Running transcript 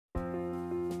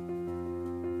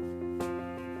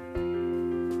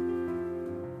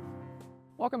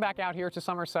Welcome back out here to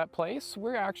Somerset Place.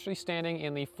 We're actually standing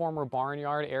in the former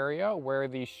barnyard area where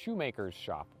the shoemaker's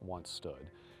shop once stood.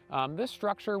 This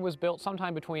structure was built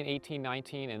sometime between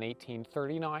 1819 and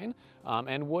 1839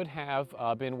 and would have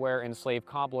been where enslaved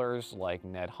cobblers like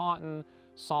Ned Houghton,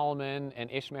 Solomon, and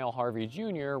Ishmael Harvey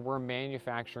Jr. were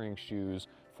manufacturing shoes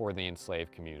for the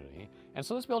enslaved community. And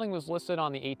so this building was listed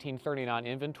on the 1839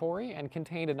 inventory and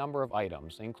contained a number of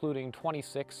items, including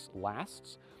 26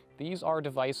 lasts. These are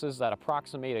devices that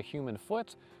approximate a human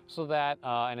foot so that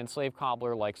an enslaved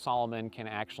cobbler like Solomon can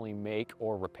actually make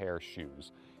or repair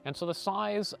shoes. And so the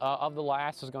size of the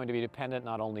last is going to be dependent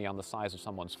not only on the size of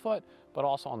someone's foot, but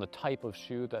also on the type of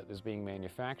shoe that is being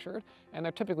manufactured. And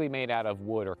they're typically made out of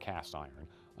wood or cast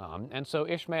iron. And so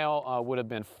Ishmael would have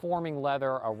been forming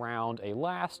leather around a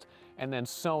last and then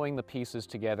sewing the pieces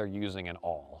together using an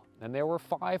awl. And there were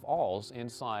 5 awls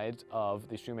inside of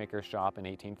the shoemaker's shop in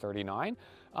 1839.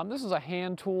 This is a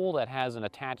hand tool that has an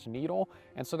attached needle,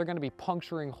 and so they're going to be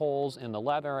puncturing holes in the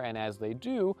leather, and as they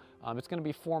do, it's going to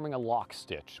be forming a lock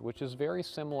stitch, which is very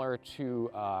similar to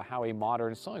how a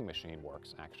modern sewing machine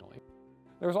works, actually.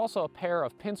 There's also a pair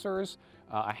of pincers,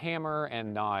 a hammer,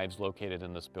 and knives located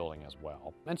in this building as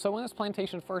well. And so when this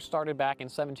plantation first started back in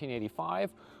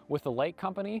 1785 with the Lake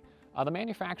Company, the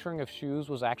manufacturing of shoes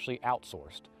was actually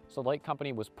outsourced. So the Lake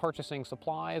Company was purchasing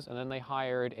supplies, and then they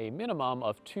hired a minimum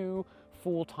of 2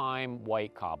 full-time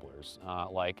white cobblers,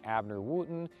 like Abner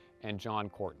Wooten and John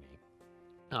Courtney.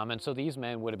 And so these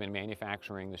men would have been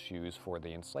manufacturing the shoes for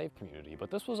the enslaved community.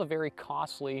 But this was a very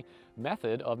costly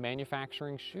method of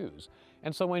manufacturing shoes.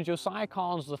 And so when Josiah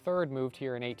Collins III moved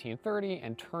here in 1830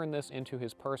 and turned this into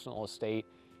his personal estate,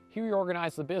 he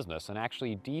reorganized the business and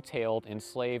actually detailed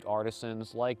enslaved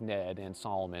artisans like Ned and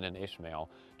Solomon and Ishmael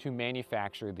to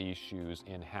manufacture these shoes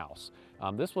in-house.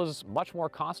 This was much more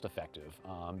cost-effective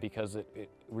because it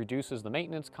reduces the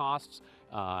maintenance costs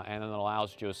and it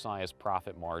allows Josiah's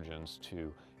profit margins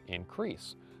to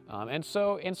increase. And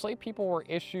so enslaved people were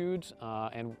issued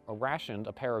and rationed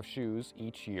a pair of shoes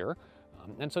each year.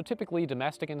 And so typically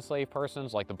domestic enslaved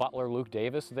persons like the butler Luke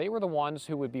Davis, they were the ones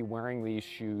who would be wearing these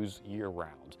shoes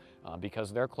year-round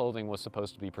because their clothing was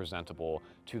supposed to be presentable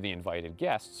to the invited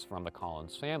guests from the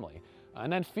Collins family.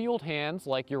 And then field hands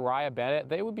like Uriah Bennett,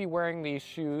 they would be wearing these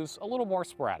shoes a little more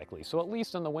sporadically. So at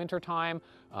least in the winter time,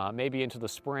 maybe into the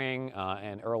spring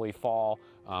and early fall,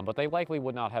 but they likely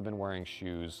would not have been wearing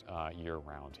shoes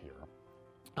year-round here.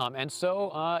 And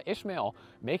so Ishmael,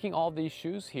 making all these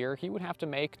shoes here, he would have to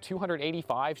make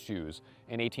 285 shoes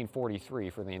in 1843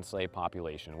 for the enslaved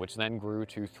population, which then grew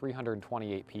to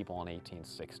 328 people in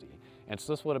 1860. And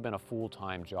so this would have been a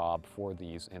full-time job for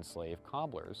these enslaved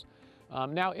cobblers.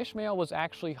 Now, Ishmael was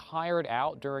actually hired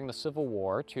out during the Civil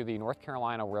War to the North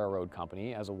Carolina Railroad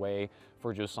Company as a way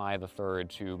for Josiah III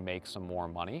to make some more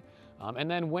money.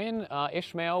 And then when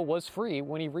Ishmael was free,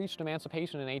 when he reached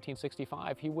emancipation in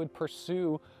 1865, he would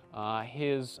pursue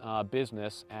his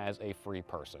business as a free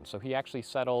person. So he actually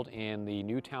settled in the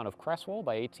new town of Cresswell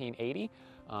by 1880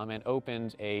 and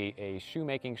opened a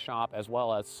shoemaking shop as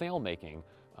well as sailmaking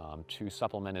to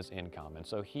supplement his income. And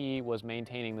so he was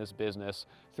maintaining this business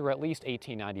through at least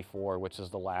 1894, which is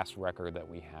the last record that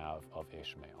we have of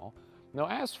Ishmael. Now,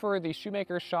 as for the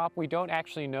shoemaker's shop, we don't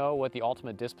actually know what the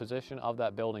ultimate disposition of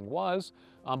that building was,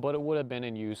 but it would have been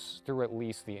in use through at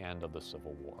least the end of the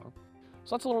Civil War.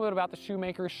 So that's a little bit about the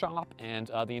shoemaker's shop and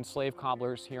the enslaved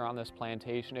cobblers here on this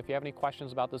plantation. If you have any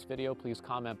questions about this video, please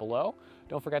comment below.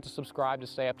 Don't forget to subscribe to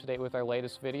stay up to date with our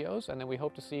latest videos, and then we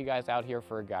hope to see you guys out here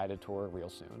for a guided tour real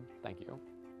soon. Thank you.